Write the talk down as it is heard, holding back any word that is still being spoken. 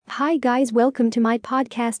Hi guys, welcome to my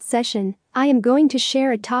podcast session. I am going to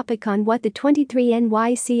share a topic on what the 23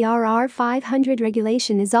 NYCRR 500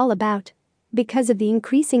 regulation is all about. Because of the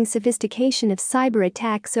increasing sophistication of cyber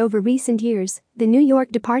attacks over recent years, the New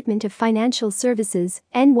York Department of Financial Services,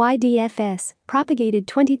 NYDFS, propagated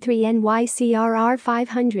 23 NYCRR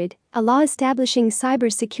 500, a law establishing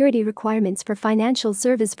cybersecurity requirements for financial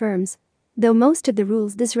service firms. Though most of the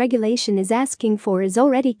rules this regulation is asking for is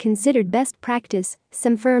already considered best practice,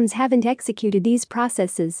 some firms haven't executed these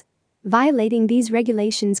processes. Violating these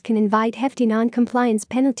regulations can invite hefty non-compliance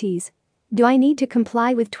penalties. Do I need to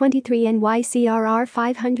comply with 23 NYCRR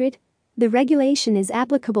 500? The regulation is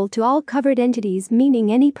applicable to all covered entities,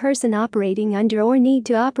 meaning any person operating under or need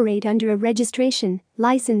to operate under a registration,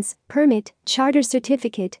 license, permit, charter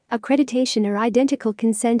certificate, accreditation or identical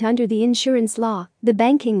consent under the insurance law, the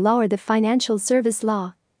banking law or the financial service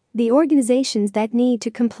law. The organizations that need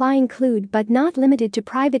to comply include but not limited to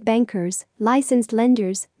private bankers, licensed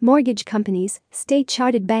lenders, mortgage companies,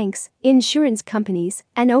 state-chartered banks, insurance companies,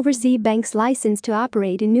 and overseas banks licensed to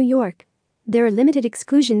operate in New York. There are limited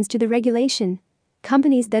exclusions to the regulation.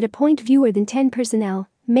 Companies that appoint fewer than 10 personnel,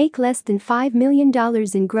 make less than $5 million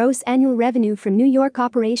in gross annual revenue from New York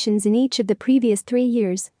operations in each of the previous 3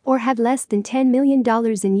 years, or have less than $10 million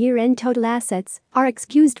in year-end total assets, are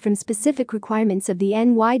excused from specific requirements of the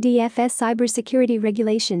NYDFS cybersecurity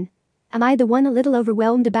regulation. Am I the one a little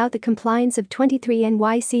overwhelmed about the compliance of 23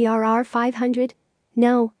 NYCRR 500?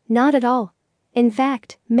 No, not at all. In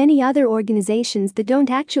fact, many other organizations that don't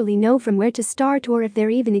actually know from where to start or if they're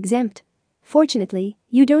even exempt. Fortunately,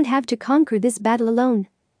 you don't have to conquer this battle alone.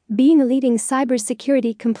 Being a leading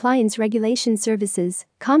cybersecurity compliance regulation services,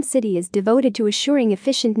 CompCity is devoted to assuring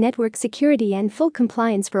efficient network security and full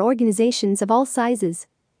compliance for organizations of all sizes.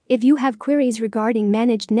 If you have queries regarding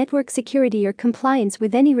managed network security or compliance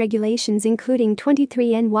with any regulations including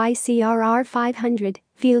 23 NYCRR 500,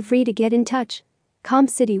 feel free to get in touch.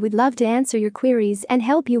 CompCity would love to answer your queries and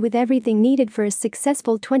help you with everything needed for a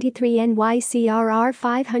successful 23 NYCRR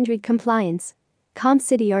 500 compliance.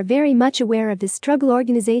 CompCity are very much aware of the struggle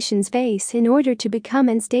organizations face in order to become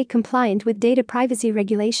and stay compliant with data privacy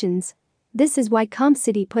regulations. This is why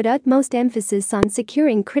CompCity put utmost emphasis on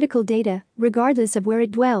securing critical data, regardless of where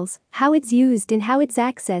it dwells, how it's used and how it's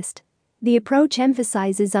accessed. The approach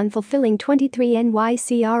emphasizes on fulfilling 23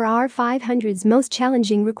 NYCRR 500's most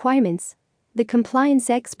challenging requirements. The compliance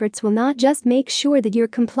experts will not just make sure that you're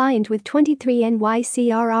compliant with 23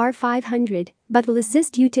 NYCRR 500, but will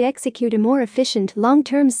assist you to execute a more efficient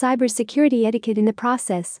long-term cybersecurity etiquette in the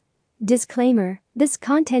process. Disclaimer: this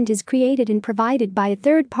content is created and provided by a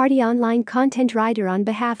third-party online content writer on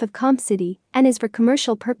behalf of CompCity and is for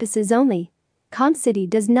commercial purposes only. CompCity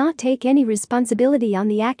does not take any responsibility on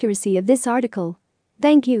the accuracy of this article.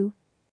 Thank you.